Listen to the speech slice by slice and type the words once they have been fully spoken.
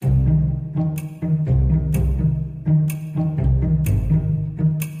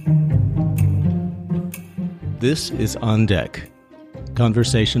This is On Deck,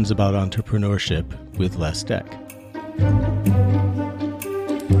 conversations about entrepreneurship with less deck.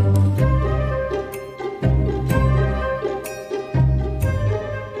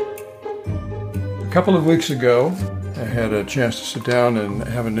 A couple of weeks ago, I had a chance to sit down and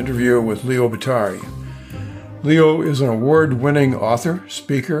have an interview with Leo Bottari. Leo is an award-winning author,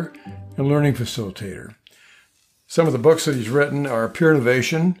 speaker, and learning facilitator. Some of the books that he's written are Peer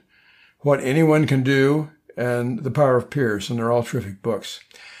Innovation, What Anyone Can Do, and The Power of Peers, and they're all terrific books.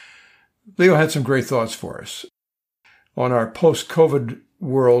 Leo had some great thoughts for us on our post-COVID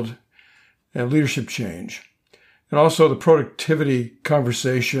world and leadership change, and also the productivity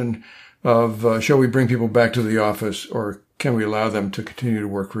conversation of shall we bring people back to the office or can we allow them to continue to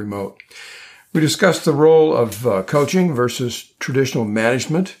work remote? We discussed the role of coaching versus traditional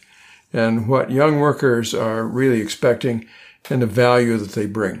management and what young workers are really expecting and the value that they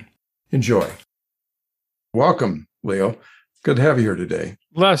bring. Enjoy. Welcome, Leo. Good to have you here today.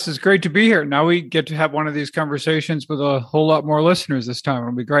 Les, it's great to be here. Now we get to have one of these conversations with a whole lot more listeners this time.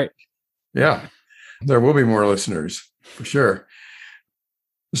 It'll be great. Yeah, there will be more listeners for sure.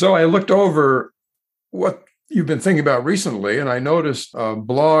 So I looked over what you've been thinking about recently, and I noticed a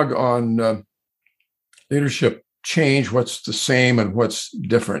blog on leadership change, what's the same and what's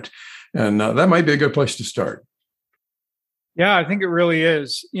different. And that might be a good place to start. Yeah, I think it really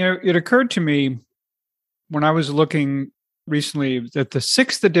is. You know, it occurred to me when I was looking recently at the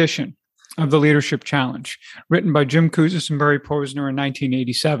 6th edition of the Leadership Challenge, written by Jim Kouzes and Barry Posner in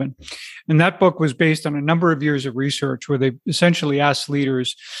 1987. And that book was based on a number of years of research where they essentially asked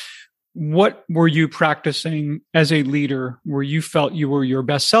leaders, what were you practicing as a leader where you felt you were your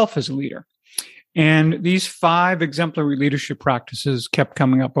best self as a leader? And these 5 exemplary leadership practices kept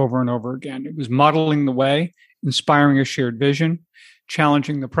coming up over and over again. It was modeling the way, inspiring a shared vision,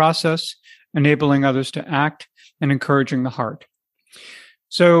 challenging the process, enabling others to act, and encouraging the heart.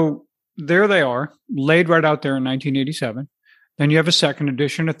 So there they are, laid right out there in 1987. Then you have a 2nd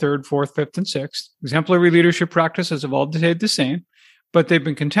edition, a 3rd, 4th, 5th, and 6th. Exemplary leadership practices have all stayed the same, but they've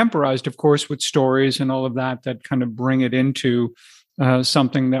been contemporized, of course, with stories and all of that kind of bring it into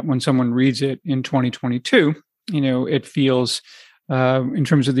something that when someone reads it in 2022, it feels, in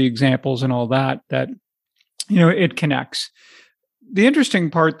terms of the examples and all that, it connects. The interesting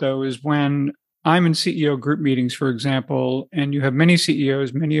part, though, is when I'm in CEO group meetings, for example, and you have many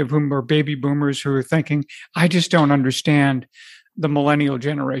CEOs, many of whom are baby boomers who are thinking, I just don't understand the millennial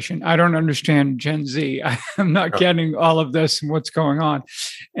generation. I don't understand Gen Z. I'm not getting all of this and what's going on.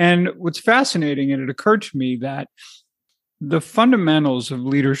 And what's fascinating, and it occurred to me that the fundamentals of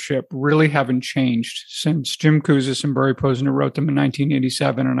leadership really haven't changed since Jim Kouzes and Barry Posner wrote them in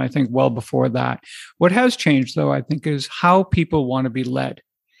 1987, and I think well before that. What has changed, though, I think, is how people want to be led.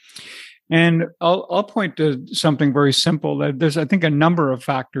 And I'll point to something very simple. That there's, I think, a number of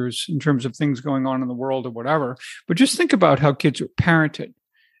factors in terms of things going on in the world or whatever. But just think about how kids are parented,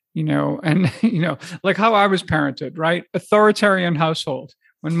 like how I was parented, right? Authoritarian household.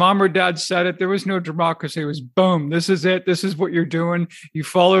 When mom or dad said it, there was no democracy. It was boom, this is it. This is what you're doing. You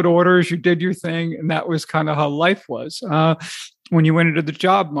followed orders, you did your thing. And that was kind of how life was. When you went into the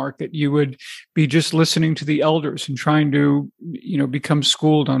job market, you would be just listening to the elders and trying to, become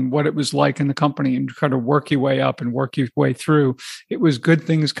schooled on what it was like in the company and kind of work your way up and work your way through. It was good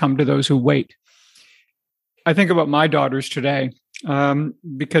things come to those who wait. I think about my daughters today.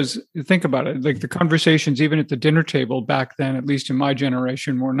 Because think about it, like the conversations, even at the dinner table back then, at least in my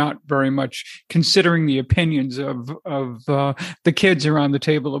generation, were not very much considering the opinions of the kids around the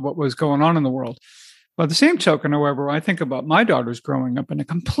table of what was going on in the world. By the same token, however, I think about my daughters growing up in a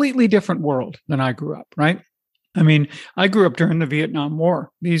completely different world than I grew up, right? I mean, I grew up during the Vietnam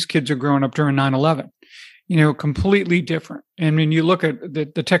War. These kids are growing up during 9/11. Completely different. And when you look at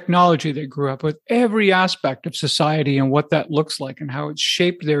the technology they grew up with, every aspect of society and what that looks like and how it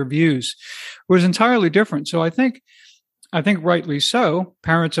shaped their views was entirely different. So I think rightly so,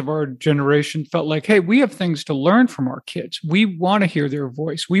 parents of our generation felt like, hey, we have things to learn from our kids. We want to hear their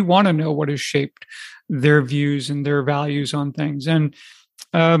voice. We want to know what has shaped their views and their values on things. And,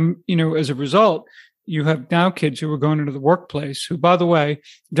 as a result, you have now kids who are going into the workplace who, by the way,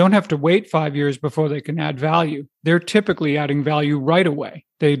 don't have to wait 5 years before they can add value. They're typically adding value right away.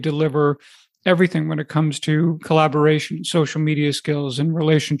 They deliver everything when it comes to collaboration, social media skills, and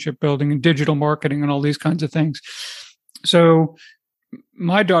relationship building and digital marketing and all these kinds of things. So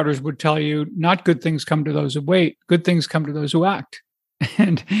my daughters would tell you, not good things come to those who wait, good things come to those who act.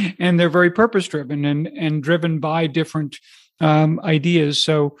 And they're very purpose-driven and driven by different ideas.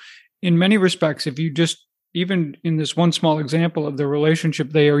 So in many respects, if you just, even in this one small example of the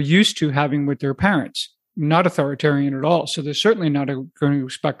relationship they are used to having with their parents, not authoritarian at all. So they're certainly not going to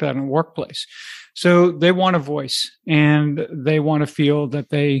expect that in a workplace. So they want a voice and they want to feel that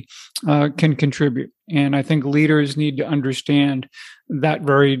they can contribute. And I think leaders need to understand that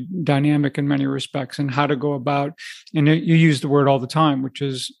very dynamic in many respects and how to go about, and you use the word all the time, which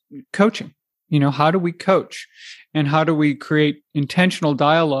is coaching. How do we coach and how do we create intentional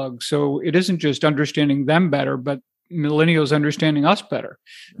dialogue? So it isn't just understanding them better, but millennials understanding us better,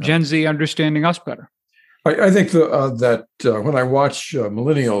 Gen Z understanding us better. I think that when I watch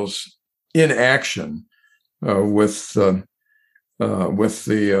millennials in action with the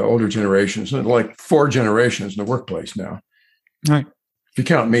older generations, and like 4 generations in the workplace now. Right. If you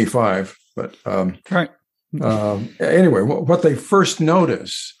count me, 5. But right. Anyway, what they first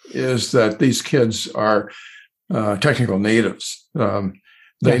notice is that these kids are technical natives.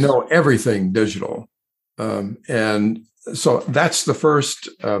 They know everything digital. And so that's the first,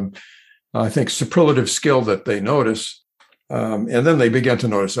 I think, superlative skill that they notice. And then they begin to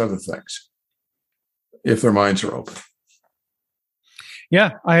notice other things if their minds are open.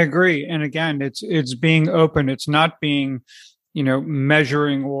 Yeah, I agree. And again, it's being open. It's not being,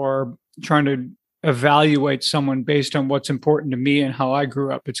 measuring or trying to evaluate someone based on what's important to me and how I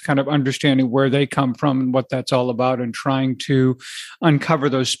grew up. It's kind of understanding where they come from and what that's all about and trying to uncover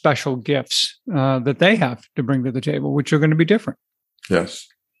those special gifts that they have to bring to the table, which are going to be different. Yes,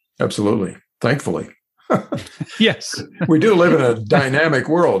 absolutely. Thankfully. Yes. We do live in a dynamic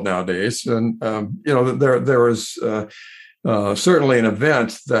world nowadays. And, there is certainly an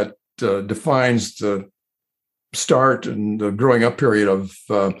event that defines the start and the growing up period of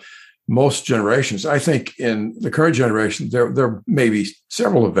most generations. I think in the current generation, there may be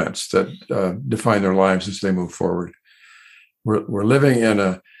several events that define their lives as they move forward. We're living in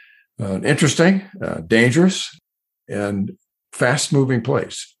an interesting, dangerous, and fast-moving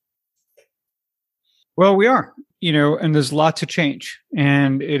place. Well, we are, and there's lots of change,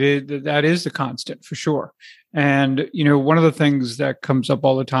 and that is the constant for sure. And, one of the things that comes up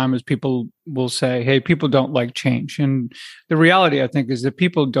all the time is people will say, hey, people don't like change. And the reality, I think, is that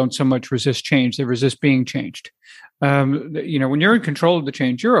people don't so much resist change. They resist being changed. When you're in control of the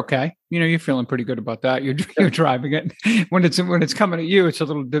change, you're okay. You're feeling pretty good about that. You're driving it. When it's coming at you, it's a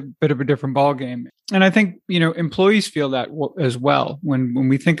little bit of a different ballgame. And I think, employees feel that as well. When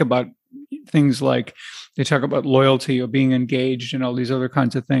we think about things like they talk about loyalty or being engaged and all these other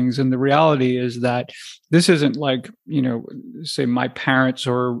kinds of things. And the reality is that this isn't like, say my parents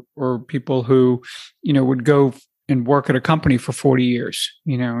or people who, would go and work at a company for 40 years,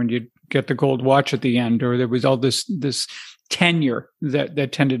 and you'd get the gold watch at the end, or there was all this tenure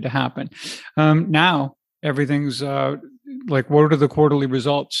that tended to happen. Now everything's like, what are the quarterly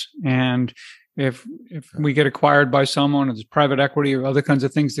results? And if we get acquired by someone, it's private equity or other kinds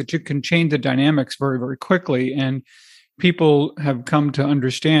of things that you can change the dynamics very, very quickly. And people have come to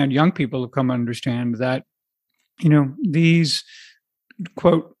understand, young people have come to understand that, these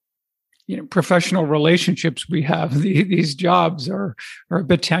quote, professional relationships we have, these jobs are a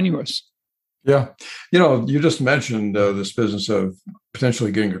bit tenuous. Yeah. You just mentioned this business of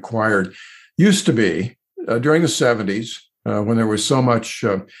potentially getting acquired. Used to be during the 70s when there was so much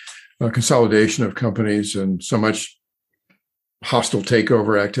consolidation of companies and so much hostile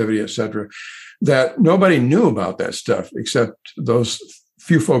takeover activity, et cetera, that nobody knew about that stuff except those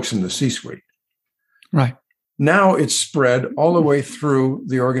few folks in the C-suite. Right. Now it's spread all the way through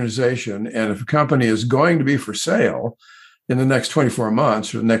the organization. And if a company is going to be for sale in the next 24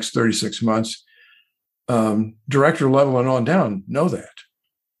 months or the next 36 months, director level and on down know that.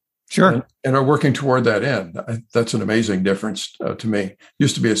 Sure. And are working toward that end. That's an amazing difference to me.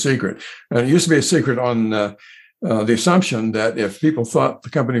 Used to be a secret. And it used to be a secret on the assumption that if people thought the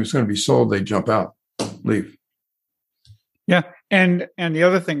company was going to be sold, they'd jump out, leave. Yeah. And the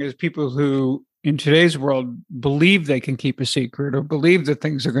other thing is people who in today's world believe they can keep a secret or believe that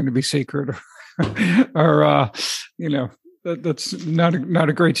things are going to be secret or that's not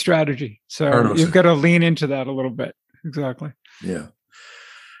a great strategy. So you've got to lean into that a little bit. Exactly. Yeah.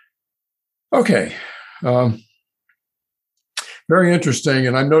 Okay. Very interesting.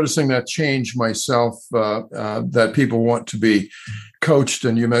 And I'm noticing that change myself, that people want to be coached.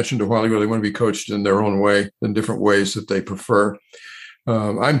 And you mentioned a while ago, they want to be coached in their own way, in different ways that they prefer.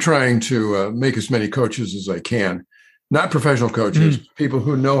 I'm trying to make as many coaches as I can, not professional coaches, people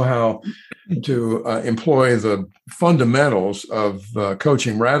who know how to employ the fundamentals of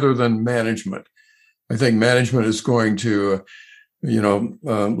coaching rather than management. I think management is going to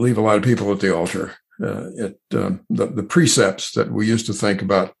leave a lot of people at the altar. The precepts that we used to think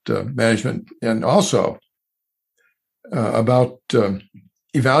about management, and also about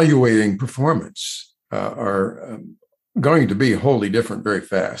evaluating performance are going to be wholly different very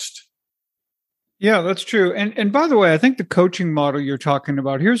fast. Yeah, that's true. And by the way, I think the coaching model you're talking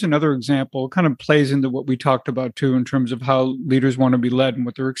about, here's another example, kind of plays into what we talked about too, in terms of how leaders want to be led and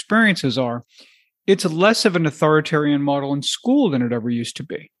what their experiences are. It's less of an authoritarian model in school than it ever used to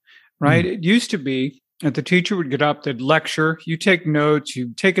be, right? It used to be that the teacher would get up, they'd lecture, you take notes,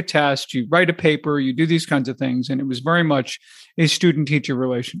 you take a test, you write a paper, you do these kinds of things. And it was very much a student-teacher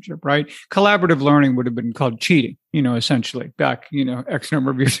relationship, right? Collaborative learning would have been called cheating, essentially back, X number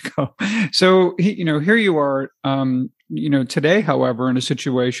of years ago. So, here you are, today, however, in a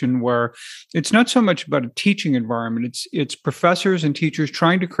situation where it's not so much about a teaching environment, it's professors and teachers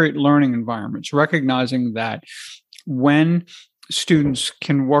trying to create learning environments, recognizing that when students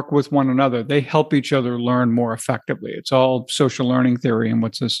can work with one another, they help each other learn more effectively. It's all social learning theory and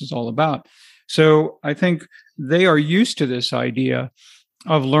what this is all about. So I think they are used to this idea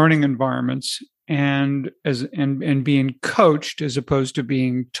of learning environments and being coached as opposed to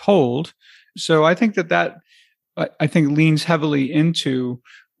being told. So I think that I think leans heavily into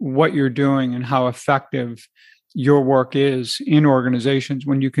what you're doing and how effective your work is in organizations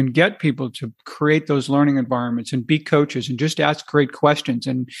when you can get people to create those learning environments and be coaches and just ask great questions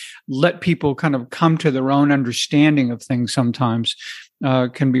and let people kind of come to their own understanding of things sometimes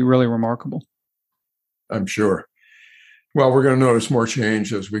can be really remarkable. I'm sure. Well, we're going to notice more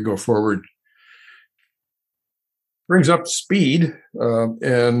change as we go forward. Brings up speed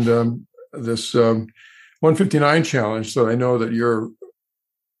and this 159 challenge that I know that you're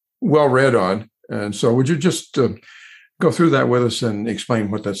well read on. And so would you just go through that with us and explain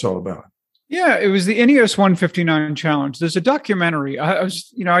what that's all about? Yeah, it was the INEOS 159 challenge. There's a documentary.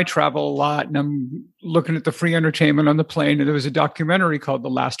 I travel a lot and I'm looking at the free entertainment on the plane. And there was a documentary called The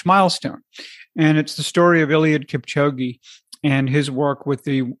Last Milestone. And it's the story of Eliud Kipchoge and his work with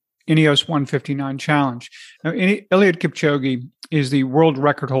the INEOS 159 challenge. Now, Eliud Kipchoge is the world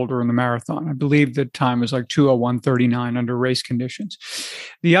record holder in the marathon. I believe the time is like 2:01:39 under race conditions.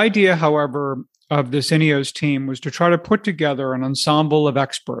 The idea, however, of this INEOS team was to try to put together an ensemble of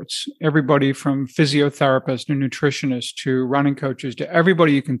experts, everybody from physiotherapists and nutritionists to running coaches to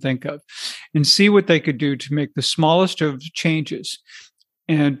everybody you can think of, and see what they could do to make the smallest of changes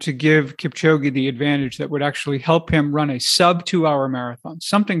and to give Kipchoge the advantage that would actually help him run a sub 2-hour marathon,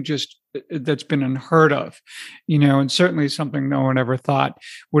 something just that's been unheard of, and certainly something no one ever thought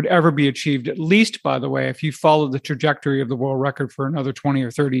would ever be achieved, at least, by the way, if you follow the trajectory of the world record for another 20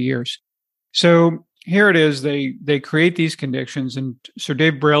 or 30 years. So here it is. They create these conditions, and Sir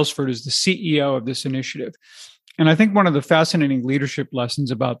Dave Brailsford is the CEO of this initiative. And I think one of the fascinating leadership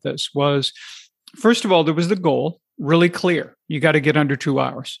lessons about this was, first of all, there was the goal, really clear. You got to get under 2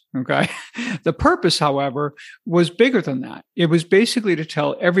 hours. Okay. The purpose, however, was bigger than that. It was basically to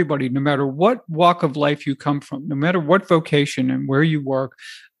tell everybody, no matter what walk of life you come from, no matter what vocation and where you work,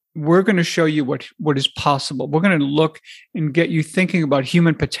 we're going to show you what is possible. We're going to look and get you thinking about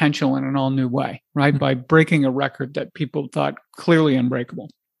human potential in an all new way, right? By breaking a record that people thought clearly unbreakable.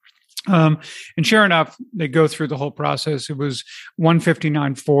 And sure enough, they go through the whole process. It was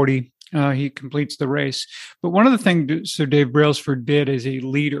 1:59:40. He completes the race. But one of the things Sir Dave Brailsford did as a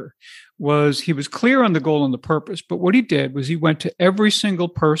leader was he was clear on the goal and the purpose. But what he did was he went to every single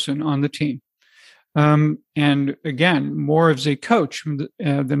person on the team. And again, more as a coach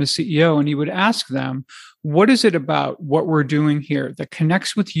than a CEO. And he would ask them, what is it about what we're doing here that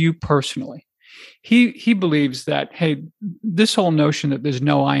connects with you personally? He believes that, hey, this whole notion that there's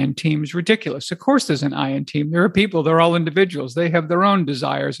no I in team is ridiculous. Of course, there's an I in team. There are people, they're all individuals. They have their own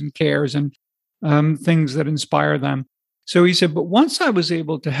desires and cares and things that inspire them. So he said, but once I was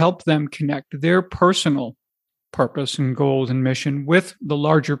able to help them connect their personal purpose and goals and mission with the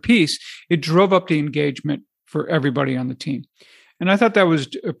larger piece, it drove up the engagement for everybody on the team. And I thought that was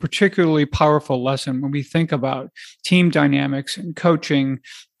a particularly powerful lesson when we think about team dynamics and coaching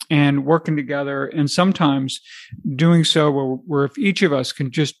and working together, and sometimes doing so where if each of us can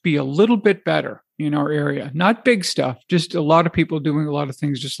just be a little bit better in our area, not big stuff, just a lot of people doing a lot of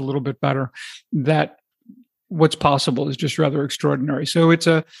things just a little bit better, that what's possible is just rather extraordinary. So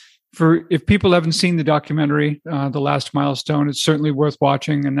if people haven't seen the documentary, The Last Milestone, it's certainly worth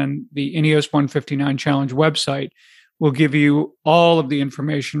watching. And then the INEOS 159 Challenge website will give you all of the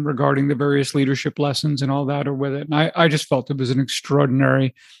information regarding the various leadership lessons and all that are with it. And I just felt it was an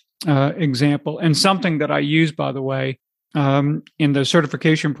extraordinary example, and something that I use, by the way, in the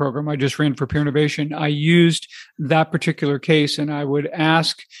certification program I just ran for peer innovation. I used that particular case, and I would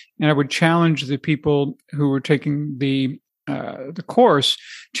ask and I would challenge the people who were taking the course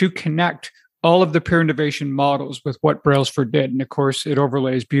to connect all of the peer innovation models with what Brailsford did. And of course, it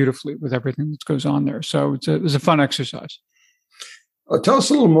overlays beautifully with everything that goes on there. So it was a fun exercise. Tell us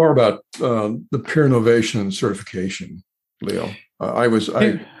a little more about the peer innovation certification, Leo. I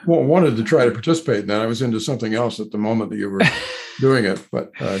wanted to try to participate in that. I was into something else at the moment that you were doing it,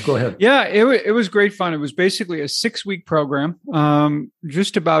 but go ahead. Yeah, it was great fun. It was basically a 6-week program,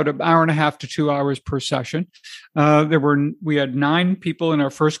 just about an hour and a half to 2 hours per session. We had 9 people in our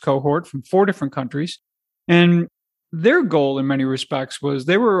first cohort from 4 different countries, and their goal in many respects was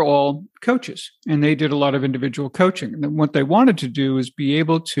they were all coaches and they did a lot of individual coaching. And what they wanted to do is be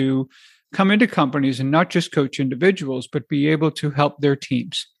able to come into companies and not just coach individuals, but be able to help their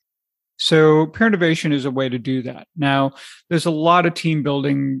teams. So peer innovation is a way to do that. Now, there's a lot of team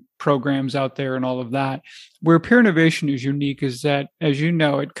building programs out there and all of that. Where peer innovation is unique is that, as you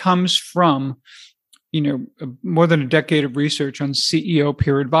know, it comes from, more than a decade of research on CEO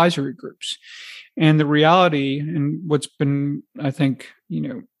peer advisory groups. And the reality, and what's been, I think,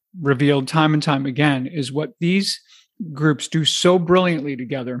 revealed time and time again, is what these groups do so brilliantly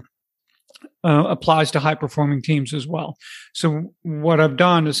together applies to high-performing teams as well. So what I've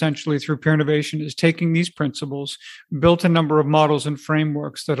done essentially through peer innovation is taking these principles, built a number of models and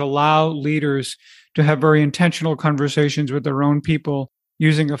frameworks that allow leaders to have very intentional conversations with their own people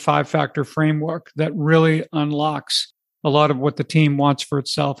using a 5-factor framework that really unlocks a lot of what the team wants for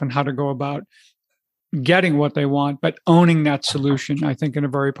itself and how to go about getting what they want, but owning that solution, I think, in a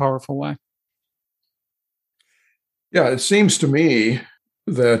very powerful way. Yeah, it seems to me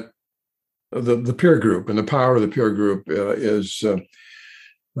that the peer group and the power of the peer group is,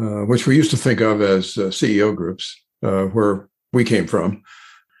 which we used to think of as CEO groups, where we came from.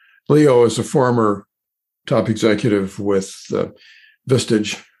 Leo is a former top executive with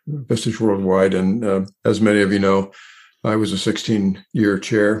Vistage Worldwide. And as many of you know, I was a 16-year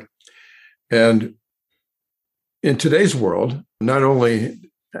chair. And in today's world, not only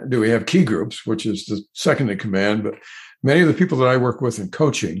do we have key groups, which is the second in command, but many of the people that I work with in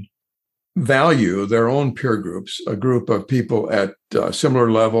coaching value their own peer groups, a group of people at a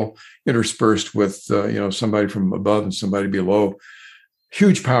similar level, interspersed with somebody from above and somebody below.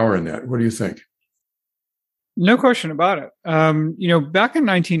 Huge power in that. What do you think? No question about it. Back in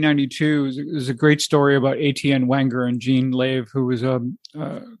 1992, there's a great story about A.T.N. Wenger and Jean Lave, who was a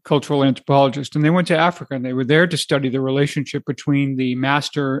cultural anthropologist, and they went to Africa, and they were there to study the relationship between the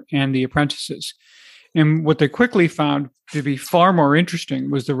master and the apprentices. And what they quickly found to be far more interesting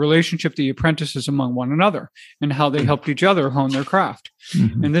was the relationship of the apprentices among one another and how they helped each other hone their craft.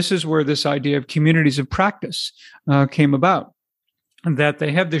 Mm-hmm. And this is where this idea of communities of practice came about. That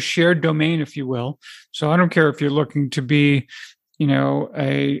they have this shared domain, if you will. So I don't care if you're looking to be,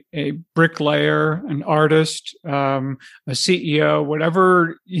 a bricklayer, an artist, a CEO,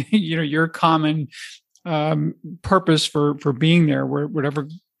 whatever, your common purpose for being there, whatever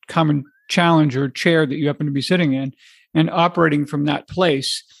common challenge or chair that you happen to be sitting in, and operating from that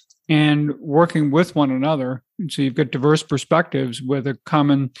place and working with one another. And so you've got diverse perspectives with a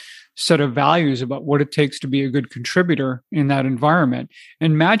common set of values about what it takes to be a good contributor in that environment,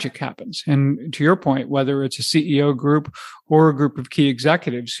 and magic happens. And to your point, whether it's a CEO group or a group of key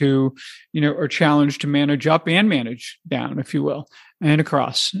executives who, are challenged to manage up and manage down, if you will, and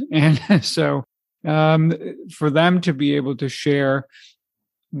across. And so for them to be able to share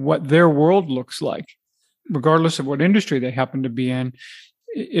what their world looks like, regardless of what industry they happen to be in,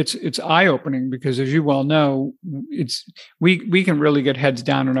 it's eye-opening, because as you well know, we can really get heads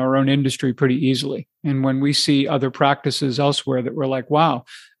down in our own industry pretty easily. And when we see other practices elsewhere that we're like, wow,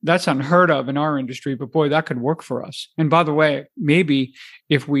 that's unheard of in our industry, but boy, that could work for us. And by the way, maybe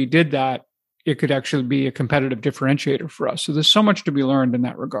if we did that, it could actually be a competitive differentiator for us. So there's so much to be learned in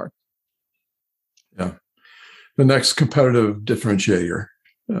that regard. Yeah. The next competitive differentiator.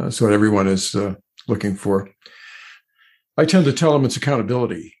 That's what everyone is looking for. I tend to tell them it's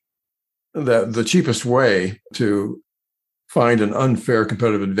accountability, that the cheapest way to find an unfair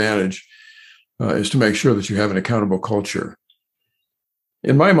competitive advantage is to make sure that you have an accountable culture.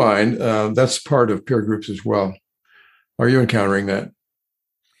 In my mind, that's part of peer groups as well. Are you encountering that?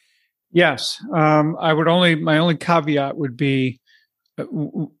 Yes. My only caveat would be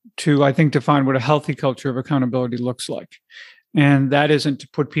to define what a healthy culture of accountability looks like. And that isn't to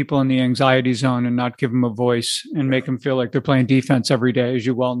put people in the anxiety zone and not give them a voice and make them feel like they're playing defense every day, as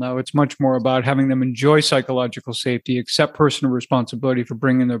you well know. It's much more about having them enjoy psychological safety, accept personal responsibility for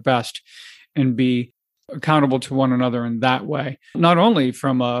bringing their best, and be accountable to one another in that way. Not only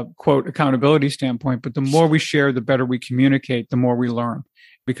from a, quote, accountability standpoint, but the more we share, the better we communicate, the more we learn,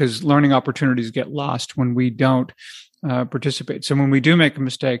 because learning opportunities get lost when we don't participate. So when we do make a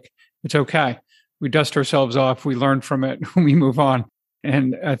mistake, It's okay. We dust ourselves off. We learn from it. We move on.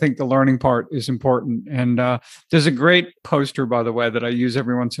 And I think the learning part is important. And there's a great poster, by the way, that I use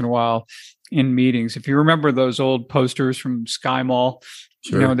every once in a while in meetings. If you remember those old posters from Sky Mall,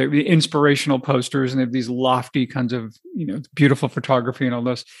 Sure. they're the inspirational posters, and they have these lofty kinds of, beautiful photography and all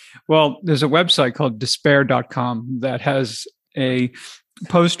this. Well, there's a website called despair.com that has a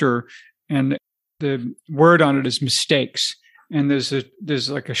poster, and the word on it is mistakes. And there's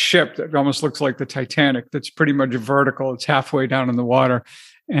like a ship that almost looks like the Titanic that's pretty much vertical. It's halfway down in the water.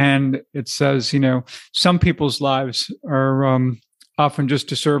 And it says, some people's lives are often just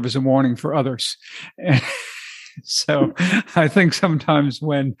to serve as a warning for others. And so I think sometimes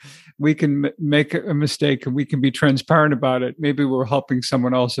when we can make a mistake and we can be transparent about it, maybe we're helping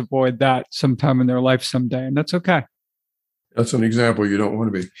someone else avoid that sometime in their life someday. And that's okay. That's an example you don't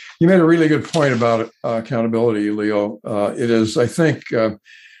want to be. You made a really good point about accountability, Leo. It is, I think, one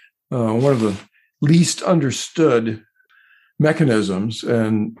of the least understood mechanisms,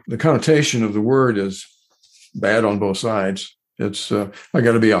 and the connotation of the word is bad on both sides. It's I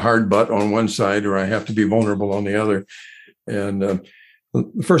got to be a hard butt on one side, or I have to be vulnerable on the other. And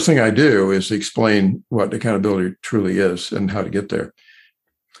the first thing I do is explain what accountability truly is and how to get there.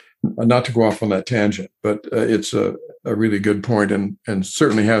 Not to go off on that tangent, but it's a really good point, and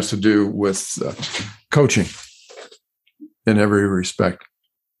certainly has to do with coaching in every respect.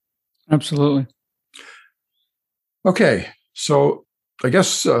 Absolutely. Okay, so I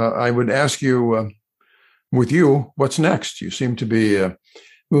guess I would ask you, with you, what's next? You seem to be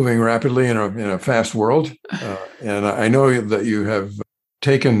moving rapidly in a fast world, and I know that you have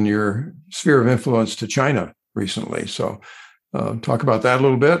taken your sphere of influence to China recently. So talk about that a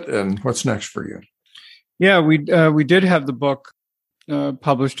little bit, and what's next for you. Yeah, we did have the book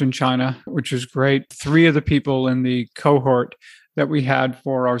published in China, which is great. 3 of the people in the cohort that we had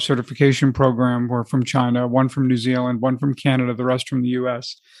for our certification program were from China, 1 from New Zealand, 1 from Canada, the rest from the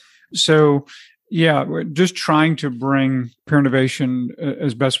US. So yeah, we're just trying to bring peer innovation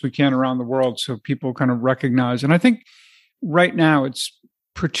as best we can around the world so people kind of recognize. And I think right now it's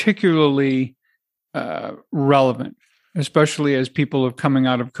particularly relevant, especially as people are coming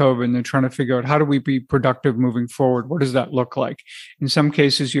out of COVID and they're trying to figure out, how do we be productive moving forward? What does that look like? In some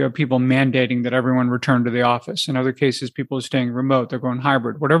cases, you have people mandating that everyone return to the office. In other cases, people are staying remote. They're going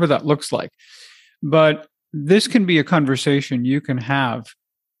hybrid, whatever that looks like. But this can be a conversation you can have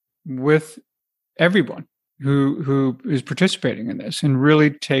with everyone who is participating in this, and really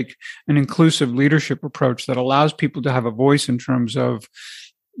take an inclusive leadership approach that allows people to have a voice in terms of,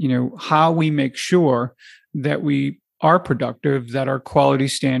 how we make sure that we are productive, that our quality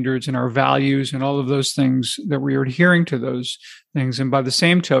standards and our values and all of those things, that we are adhering to those things. And by the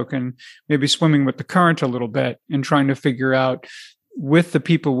same token, maybe swimming with the current a little bit and trying to figure out, with the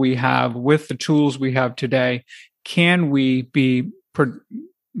people we have, with the tools we have today, can we be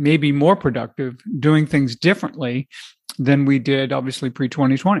maybe more productive, doing things differently than we did, obviously,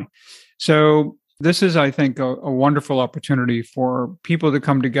 pre-2020. So this is, I think, a wonderful opportunity for people to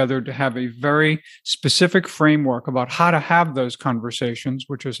come together to have a very specific framework about how to have those conversations,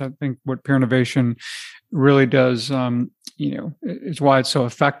 which is, I think, what peer innovation really does. Is why it's so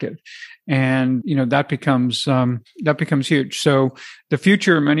effective, and that becomes huge. So the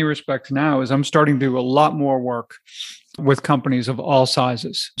future, in many respects, now is I'm starting to do a lot more work with companies of all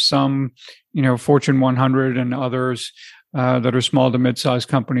sizes. Some, Fortune 100, and others that are small to mid-sized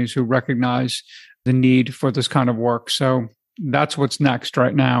companies who recognize the need for this kind of work. So that's what's next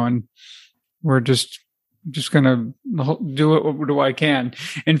right now. And we're just going to do it what I can.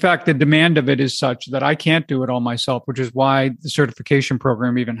 In fact, the demand of it is such that I can't do it all myself, which is why the certification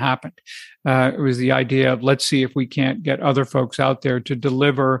program even happened. It was the idea of, let's see if we can't get other folks out there to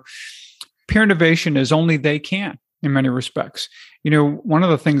deliver peer innovation as only they can in many respects. One of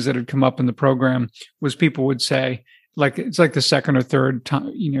the things that had come up in the program was people would say, it's like the second or third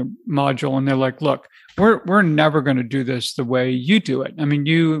time, module. And they're like, look, we're never going to do this the way you do it. I mean,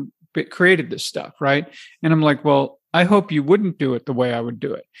 you created this stuff, right? And I'm like, well, I hope you wouldn't do it the way I would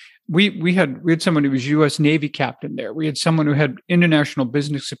do it. We had someone who was U.S. Navy captain there. We had someone who had international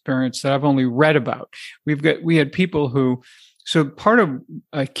business experience that I've only read about. We had people who, so part of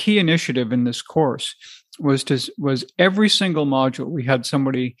a key initiative in this course was every single module, we had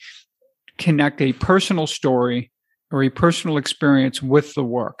somebody connect a personal story or a personal experience with the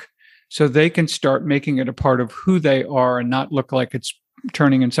work, so they can start making it a part of who they are and not look like it's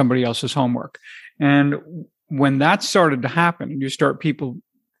turning in somebody else's homework. And when that started to happen, and you start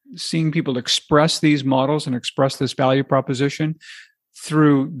seeing people express these models and express this value proposition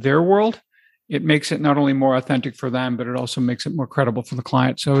through their world, it makes it not only more authentic for them, but it also makes it more credible for the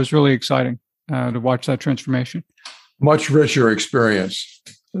client. So it was really exciting to watch that transformation. Much richer experience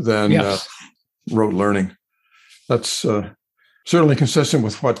than Yes. rote learning. That's certainly consistent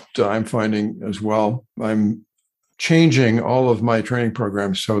with what I'm finding as well. I'm changing all of my training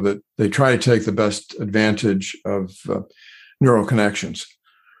programs so that they try to take the best advantage of neural connections.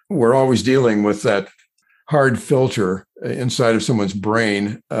 We're always dealing with that hard filter inside of someone's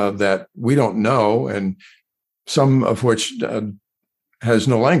brain that we don't know, and some of which has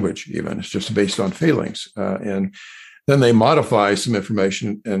no language even. It's just based on feelings. And then they modify some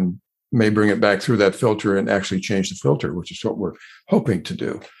information and may bring it back through that filter and actually change the filter, which is what we're hoping to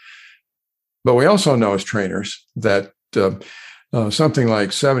do. But we also know as trainers that something like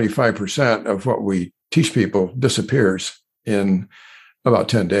 75% of what we teach people disappears in about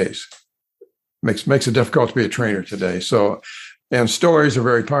 10 days. Makes it difficult to be a trainer today. So, and stories are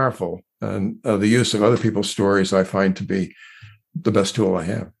very powerful. And the use of other people's stories I find to be the best tool I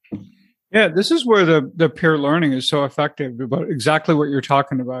have. Yeah, this is where the peer learning is so effective. About exactly what you're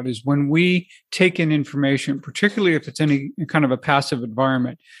talking about is when we take in information, particularly if it's any kind of a passive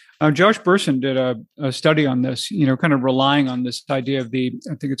environment. Josh Bersin did a study on this, kind of relying on this idea of I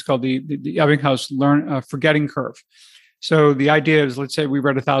think it's called the Ebbinghaus forgetting curve. So the idea is, let's say we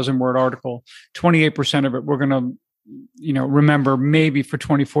read a 1,000-word article, 28% of it we're going to remember maybe for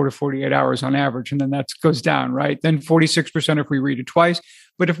 24 to 48 hours on average. And then that goes down, right? Then 46% if we read it twice.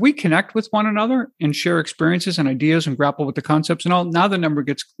 But if we connect with one another and share experiences and ideas and grapple with the concepts and all, now the number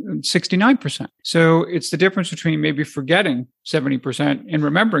gets 69%. So it's the difference between maybe forgetting 70% and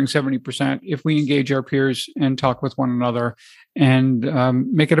remembering 70% if we engage our peers and talk with one another and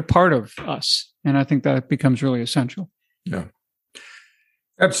make it a part of us. And I think that becomes really essential. Yeah.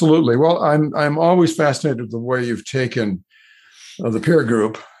 Absolutely. Well, I'm always fascinated with the way you've taken the peer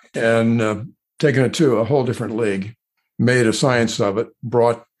group and taken it to a whole different league, made a science of it,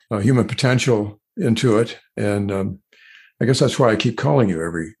 brought human potential into it. And I guess that's why I keep calling you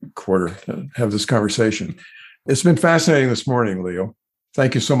every quarter to have this conversation. It's been fascinating this morning, Leo.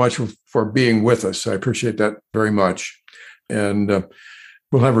 Thank you so much for being with us. I appreciate that very much. And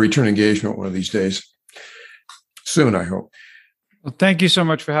we'll have a return engagement one of these days. Soon, I hope. Well, thank you so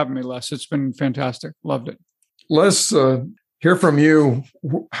much for having me, Les. It's been fantastic. Loved it. Let's hear from you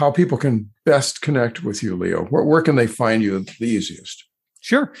how people can best connect with you, Leo. Where can they find you the easiest?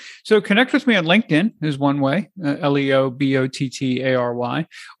 Sure. So connect with me on LinkedIn is one way, LeoBottary,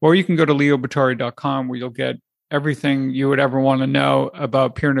 or you can go to leobottary.com where you'll get everything you would ever want to know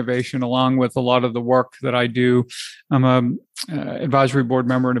about peer innovation, along with a lot of the work that I do. I'm a advisory board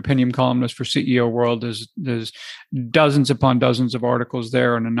member and opinion columnist for CEO World. There's dozens upon dozens of articles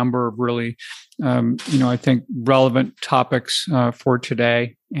there and a number of really, I think relevant topics for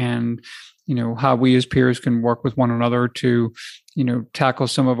today, and how we as peers can work with one another to, tackle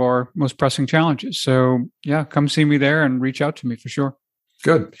some of our most pressing challenges. So yeah, come see me there and reach out to me for sure.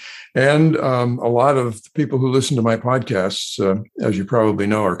 Good. And a lot of the people who listen to my podcasts, as you probably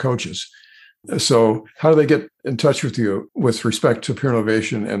know, are coaches. So how do they get in touch with you with respect to peer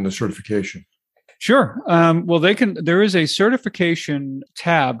innovation and the certification? Sure. Well, there is a certification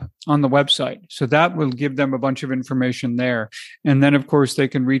tab on the website. So that will give them a bunch of information there. And then, of course, they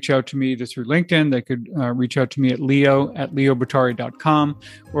can reach out to me either through LinkedIn. They could reach out to me at leo@leobottary.com,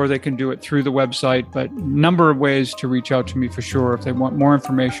 or they can do it through the website. But number of ways to reach out to me for sure if they want more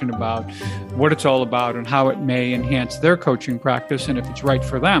information about what it's all about and how it may enhance their coaching practice. And if it's right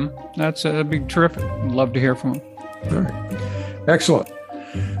for them, that'd be terrific. I'd love to hear from them. All right. Excellent.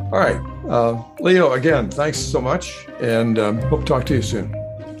 All right. Leo, again, thanks so much, and hope to talk to you soon.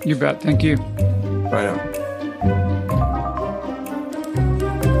 You bet. Thank you. Bye now.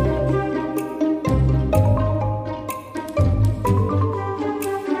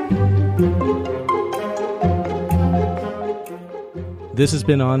 This has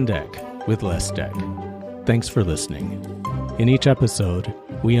been On Deck with Les Deck. Thanks for listening. In each episode,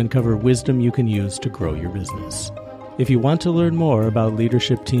 we uncover wisdom you can use to grow your business. If you want to learn more about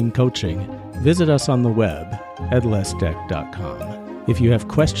leadership team coaching, visit us on the web at lesdeck.com. If you have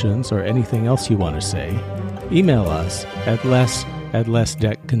questions or anything else you want to say, email us at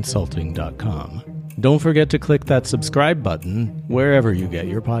les@lesdeckconsulting.com. Don't forget to click that subscribe button wherever you get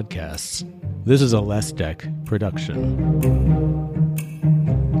your podcasts. This is a Les Deck production.